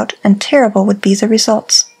rooted out, and terrible would be the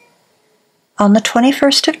results. On the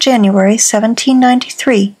 21st of January,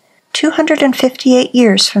 1793, 258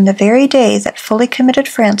 years from the very day that fully committed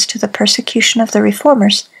France to the persecution of the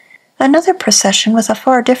Reformers, another procession with a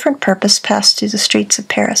far different purpose passed through the streets of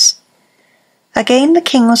Paris. Again the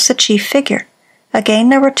king was the chief figure. Again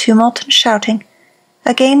there were tumult and shouting.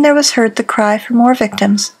 Again there was heard the cry for more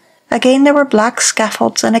victims. Again there were black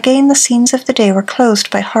scaffolds, and again the scenes of the day were closed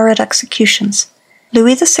by horrid executions.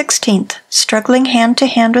 Louis XVI, struggling hand to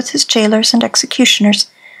hand with his jailers and executioners,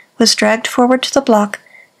 was dragged forward to the block,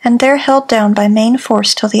 and there held down by main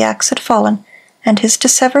force till the axe had fallen, and his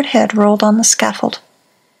dissevered head rolled on the scaffold.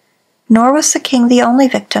 Nor was the king the only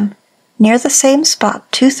victim. Near the same spot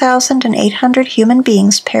 2,800 human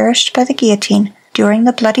beings perished by the guillotine during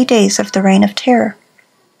the bloody days of the Reign of Terror.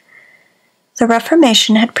 The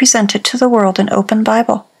Reformation had presented to the world an open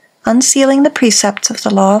Bible, unsealing the precepts of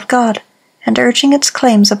the law of God, and urging its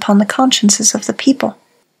claims upon the consciences of the people.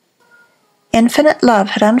 Infinite love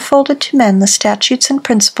had unfolded to men the statutes and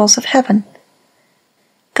principles of heaven.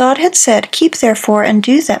 God had said, "Keep therefore and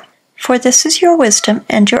do them, for this is your wisdom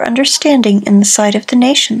and your understanding in the sight of the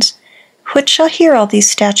nations, which shall hear all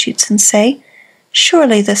these statutes and say,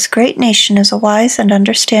 Surely this great nation is a wise and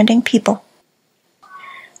understanding people."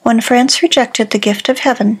 When France rejected the gift of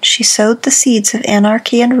heaven, she sowed the seeds of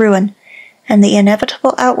anarchy and ruin, and the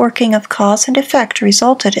inevitable outworking of cause and effect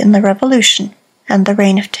resulted in the Revolution and the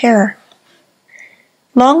Reign of Terror.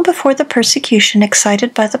 Long before the persecution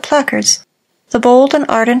excited by the placards, the bold and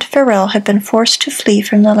ardent Farel had been forced to flee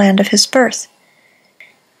from the land of his birth.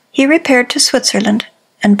 He repaired to Switzerland,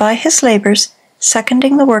 and by his labors,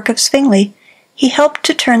 seconding the work of Zwingli, he helped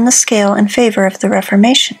to turn the scale in favor of the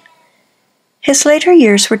Reformation. His later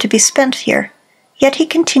years were to be spent here, yet he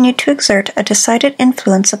continued to exert a decided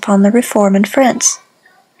influence upon the reform in France.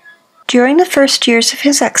 During the first years of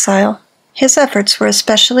his exile, his efforts were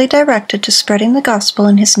especially directed to spreading the gospel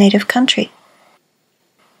in his native country.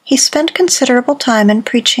 He spent considerable time in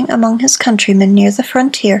preaching among his countrymen near the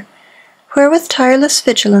frontier, where with tireless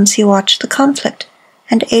vigilance he watched the conflict,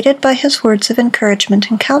 and aided by his words of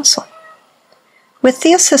encouragement and counsel. With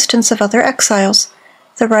the assistance of other exiles,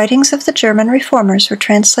 the writings of the German reformers were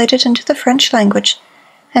translated into the French language,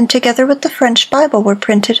 and together with the French Bible were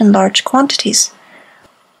printed in large quantities.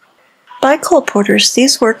 By colporteurs,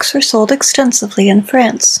 these works were sold extensively in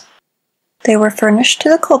France. They were furnished to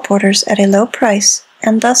the colporteurs at a low price,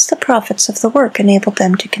 and thus the profits of the work enabled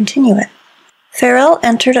them to continue it. Farel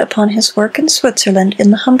entered upon his work in Switzerland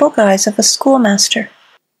in the humble guise of a schoolmaster.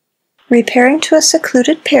 Repairing to a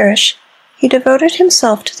secluded parish, he devoted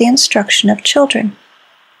himself to the instruction of children.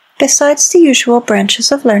 Besides the usual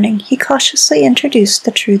branches of learning, he cautiously introduced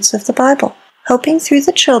the truths of the Bible, hoping through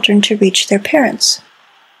the children to reach their parents.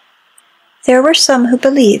 There were some who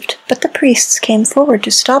believed, but the priests came forward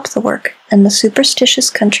to stop the work, and the superstitious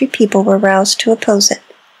country people were roused to oppose it.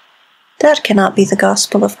 "That cannot be the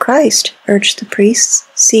gospel of Christ," urged the priests,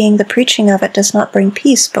 seeing the preaching of it does not bring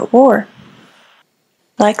peace but war.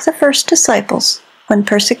 Like the first disciples, when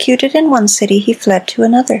persecuted in one city, he fled to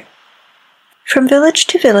another. From village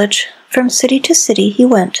to village, from city to city he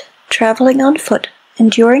went, traveling on foot,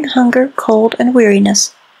 enduring hunger, cold, and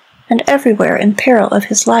weariness, and everywhere in peril of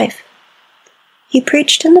his life. He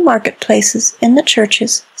preached in the marketplaces, in the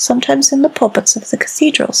churches, sometimes in the pulpits of the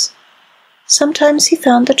cathedrals. Sometimes he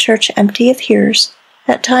found the church empty of hearers,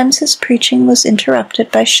 at times his preaching was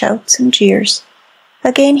interrupted by shouts and jeers.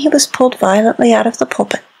 Again he was pulled violently out of the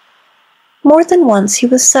pulpit. More than once he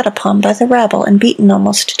was set upon by the rabble and beaten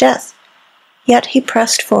almost to death. Yet he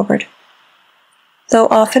pressed forward. Though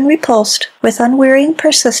often repulsed, with unwearying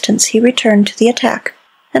persistence he returned to the attack.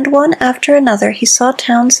 and one after another he saw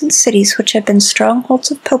towns and cities which had been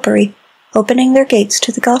strongholds of popery opening their gates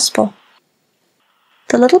to the gospel.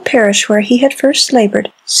 The little parish where he had first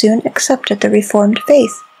labored soon accepted the Reformed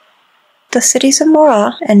faith. The cities of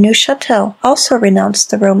Morat and Neuchâtel also renounced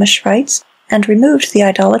the Romish rites and removed the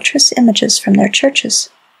idolatrous images from their churches.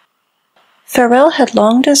 Farel had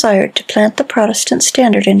long desired to plant the Protestant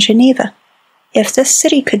standard in Geneva. If this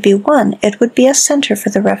city could be won, it would be a center for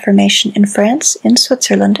the Reformation in France, in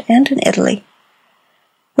Switzerland, and in Italy.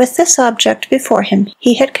 With this object before him,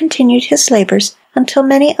 he had continued his labors until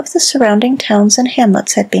many of the surrounding towns and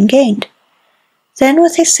hamlets had been gained. Then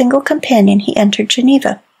with a single companion he entered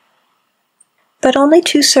Geneva. But only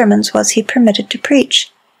 2 sermons was he permitted to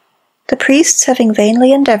preach. The priests, having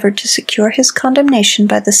vainly endeavored to secure his condemnation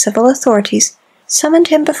by the civil authorities, summoned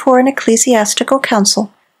him before an ecclesiastical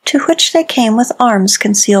council, to which they came with arms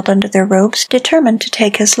concealed under their robes, determined to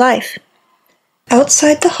take his life.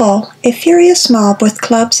 Outside the hall, a furious mob with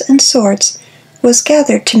clubs and swords was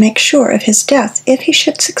gathered to make sure of his death if he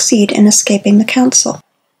should succeed in escaping the council.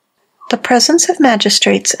 The presence of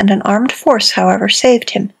magistrates and an armed force, however, saved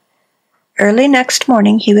him. Early next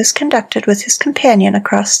morning he was conducted with his companion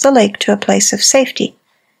across the lake to a place of safety.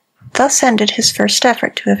 Thus ended his first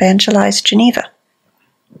effort to evangelize Geneva.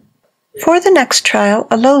 For the next trial,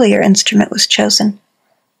 a lowlier instrument was chosen.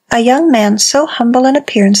 A young man so humble in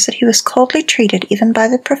appearance that he was coldly treated even by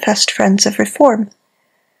the professed friends of reform.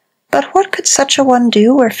 But what could such a one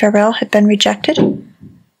do where Farel had been rejected?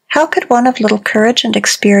 How could one of little courage and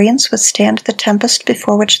experience withstand the tempest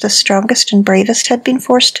before which the strongest and bravest had been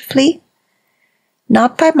forced to flee?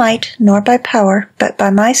 Not by might, nor by power, but by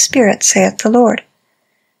my Spirit, saith the Lord.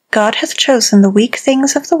 God hath chosen the weak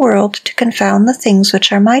things of the world to confound the things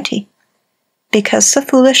which are mighty, because the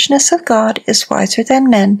foolishness of God is wiser than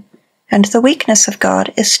men, and the weakness of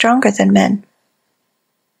God is stronger than men.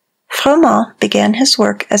 Froment began his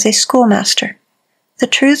work as a schoolmaster. The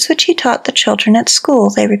truths which he taught the children at school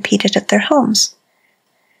they repeated at their homes.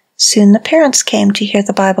 Soon the parents came to hear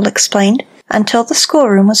the Bible explained, until the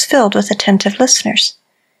schoolroom was filled with attentive listeners.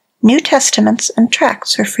 New Testaments and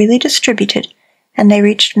tracts were freely distributed, and they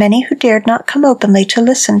reached many who dared not come openly to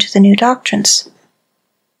listen to the new doctrines.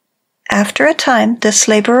 After a time, this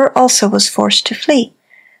laborer also was forced to flee,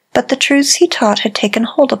 but the truths he taught had taken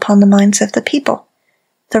hold upon the minds of the people.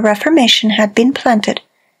 The Reformation had been planted,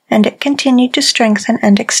 and it continued to strengthen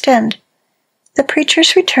and extend. The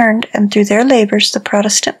preachers returned, and through their labors the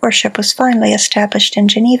Protestant worship was finally established in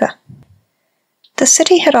Geneva. The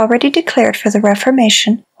city had already declared for the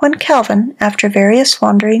Reformation when Calvin, after various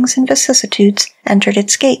wanderings and vicissitudes, entered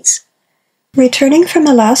its gates. Returning from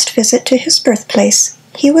a last visit to his birthplace,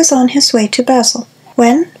 he was on his way to Basel,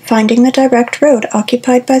 when, finding the direct road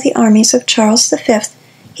occupied by the armies of Charles V,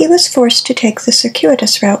 he was forced to take the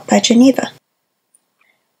circuitous route by Geneva.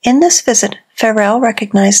 In this visit, Farel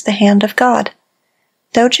recognized the hand of God.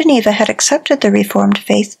 Though Geneva had accepted the Reformed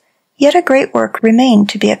faith, yet a great work remained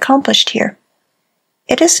to be accomplished here.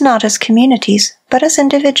 It is not as communities, but as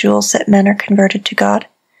individuals that men are converted to God.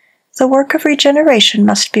 The work of regeneration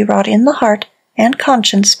must be wrought in the heart and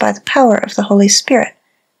conscience by the power of the Holy Spirit,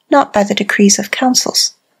 not by the decrees of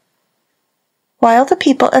councils. While the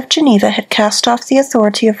people of Geneva had cast off the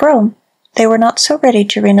authority of Rome, they were not so ready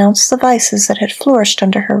to renounce the vices that had flourished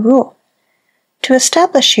under her rule. To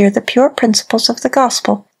establish here the pure principles of the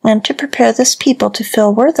gospel, and to prepare this people to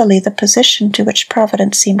fill worthily the position to which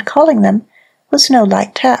Providence seemed calling them, was no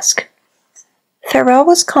light task. Farel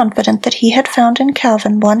was confident that he had found in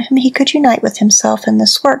Calvin one whom he could unite with himself in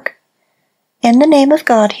this work. In the name of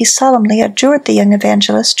God he solemnly adjured the young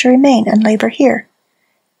evangelist to remain and labor here.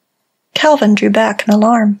 Calvin drew back in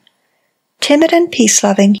alarm. Timid and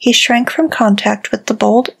peace-loving, he shrank from contact with the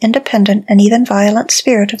bold, independent, and even violent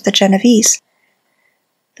spirit of the Genevese.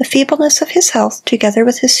 The feebleness of his health, together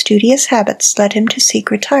with his studious habits, led him to seek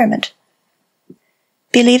retirement.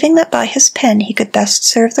 Believing that by his pen he could best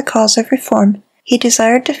serve the cause of reform, he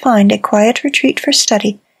desired to find a quiet retreat for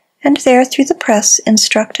study, and there, through the press,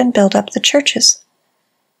 instruct and build up the churches.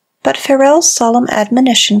 But Farel's solemn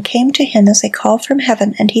admonition came to him as a call from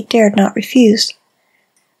heaven, and he dared not refuse.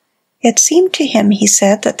 It seemed to him, he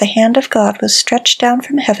said, that the hand of God was stretched down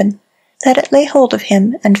from heaven, that it lay hold of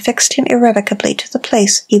him and fixed him irrevocably to the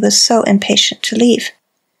place he was so impatient to leave.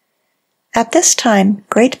 At this time,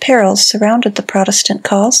 great perils surrounded the Protestant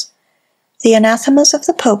cause. The anathemas of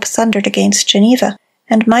the Pope thundered against Geneva,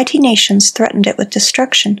 and mighty nations threatened it with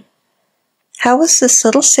destruction. How was this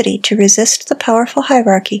little city to resist the powerful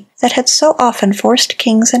hierarchy that had so often forced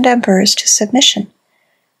kings and emperors to submission?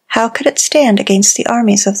 How could it stand against the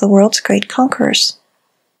armies of the world's great conquerors?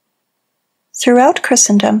 Throughout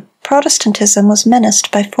Christendom, Protestantism was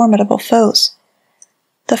menaced by formidable foes.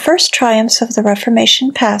 The first triumphs of the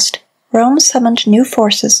Reformation past, Rome summoned new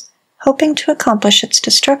forces, hoping to accomplish its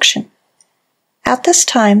destruction. At this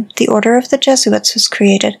time, the order of the Jesuits was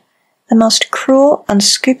created, the most cruel,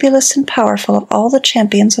 unscrupulous, and powerful of all the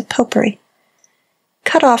champions of popery.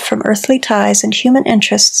 Cut off from earthly ties and human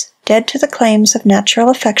interests, dead to the claims of natural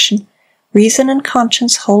affection, reason and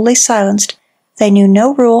conscience wholly silenced, they knew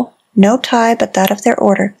no rule, no tie but that of their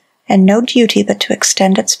order, and no duty but to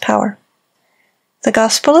extend its power. The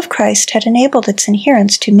gospel of Christ had enabled its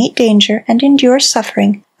adherents to meet danger and endure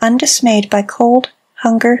suffering, undismayed by cold,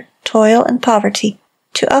 hunger, toil, and poverty,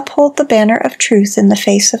 to uphold the banner of truth in the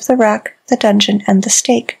face of the rack, the dungeon, and the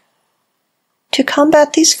stake. To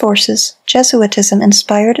combat these forces, Jesuitism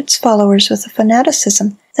inspired its followers with a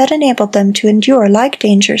fanaticism that enabled them to endure like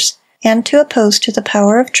dangers and to oppose to the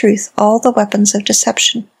power of truth all the weapons of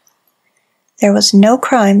deception. There was no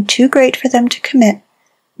crime too great for them to commit,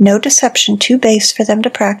 no deception too base for them to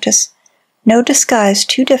practice, no disguise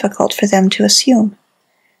too difficult for them to assume.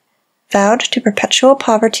 Vowed to perpetual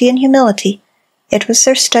poverty and humility, it was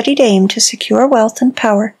their studied aim to secure wealth and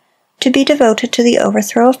power, to be devoted to the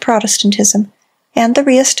overthrow of Protestantism and the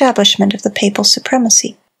re-establishment of the papal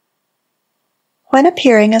supremacy. When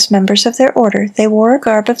appearing as members of their order, they wore a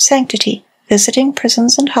garb of sanctity, visiting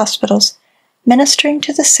prisons and hospitals, ministering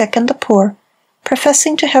to the sick and the poor,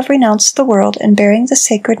 professing to have renounced the world and bearing the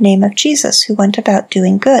sacred name of Jesus, who went about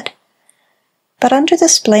doing good. But under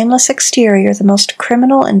this blameless exterior the most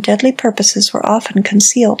criminal and deadly purposes were often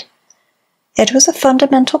concealed. It was a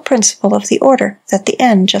fundamental principle of the order that the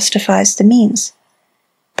end justifies the means.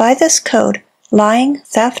 By this code, lying,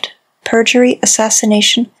 theft, perjury,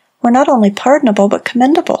 assassination were not only pardonable but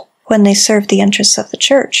commendable when they served the interests of the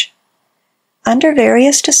Church. Under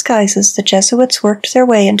various disguises, the Jesuits worked their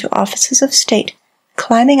way into offices of state,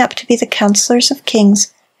 climbing up to be the counselors of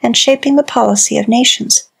kings and shaping the policy of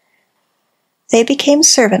nations. They became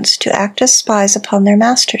servants to act as spies upon their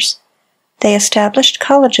masters. They established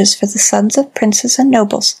colleges for the sons of princes and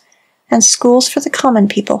nobles, and schools for the common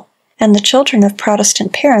people, and the children of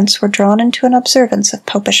Protestant parents were drawn into an observance of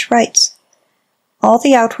popish rites. All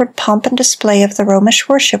the outward pomp and display of the Romish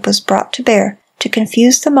worship was brought to bear to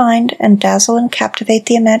confuse the mind and dazzle and captivate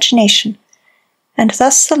the imagination, and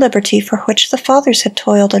thus the liberty for which the fathers had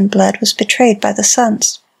toiled and bled was betrayed by the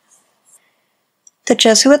sons. The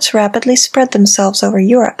Jesuits rapidly spread themselves over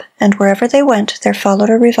Europe, and wherever they went there followed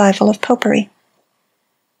a revival of popery.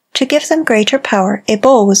 To give them greater power, a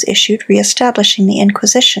bull was issued re-establishing the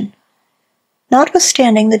Inquisition.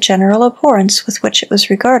 Notwithstanding the general abhorrence with which it was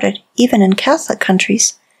regarded, even in Catholic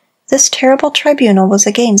countries, this terrible tribunal was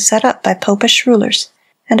again set up by popish rulers,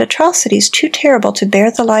 and atrocities too terrible to bear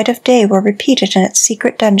the light of day were repeated in its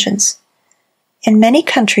secret dungeons. In many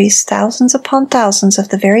countries, thousands upon thousands of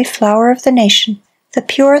the very flower of the nation, the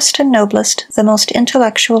purest and noblest, the most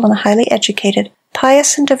intellectual and highly educated,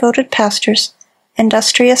 pious and devoted pastors,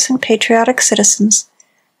 industrious and patriotic citizens,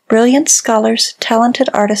 brilliant scholars, talented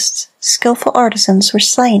artists, skillful artisans were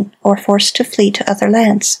slain or forced to flee to other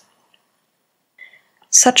lands.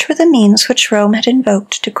 Such were the means which Rome had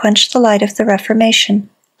invoked to quench the light of the Reformation,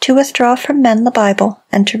 to withdraw from men the Bible,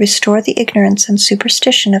 and to restore the ignorance and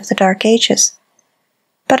superstition of the Dark Ages.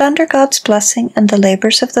 But under God's blessing and the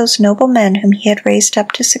labors of those noble men whom he had raised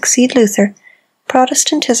up to succeed Luther,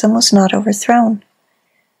 Protestantism was not overthrown.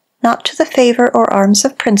 Not to the favor or arms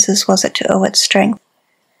of princes was it to owe its strength.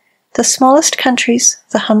 The smallest countries,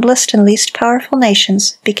 the humblest and least powerful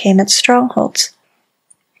nations, became its strongholds.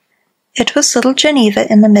 It was little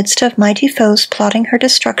Geneva in the midst of mighty foes plotting her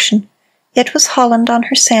destruction. It was Holland on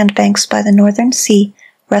her sandbanks by the northern sea,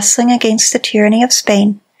 wrestling against the tyranny of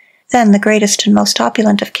Spain, then the greatest and most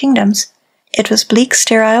opulent of kingdoms. It was bleak,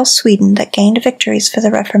 sterile Sweden that gained victories for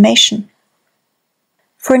the Reformation.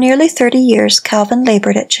 For nearly 30 years Calvin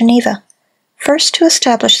labored at Geneva, first to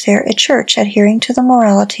establish there a church adhering to the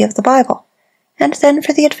morality of the Bible, and then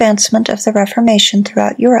for the advancement of the Reformation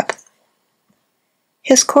throughout Europe.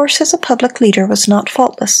 His course as a public leader was not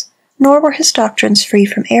faultless, nor were his doctrines free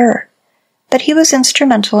from error, but he was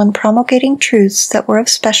instrumental in promulgating truths that were of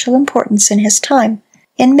special importance in his time,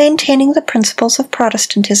 in maintaining the principles of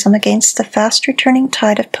Protestantism against the fast-returning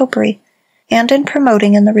tide of popery, and in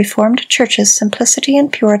promoting in the Reformed churches simplicity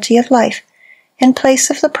and purity of life, in place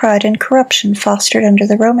of the pride and corruption fostered under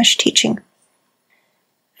the Romish teaching.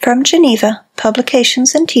 From Geneva,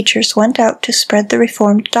 publications and teachers went out to spread the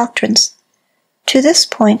Reformed doctrines. To this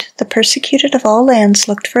point, the persecuted of all lands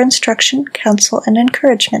looked for instruction, counsel, and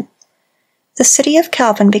encouragement. The city of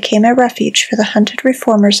Calvin became a refuge for the hunted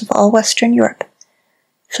reformers of all Western Europe.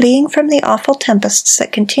 Fleeing from the awful tempests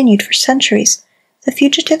that continued for centuries, the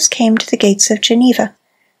fugitives came to the gates of Geneva.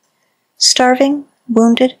 Starving,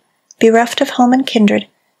 wounded, bereft of home and kindred,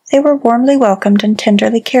 they were warmly welcomed and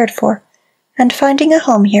tenderly cared for, and finding a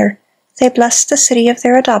home here, they blessed the city of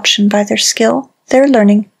their adoption by their skill, their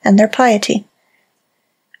learning, and their piety.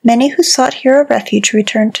 Many who sought here a refuge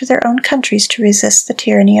returned to their own countries to resist the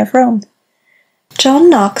tyranny of Rome. John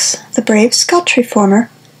Knox, the brave Scotch reformer,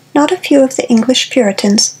 not a few of the English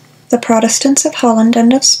Puritans, the Protestants of Holland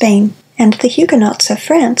and of Spain, and the Huguenots of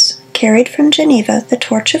France, carried from Geneva the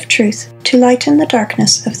torch of truth to lighten the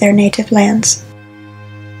darkness of their native lands.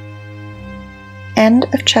 End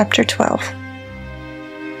of chapter 12.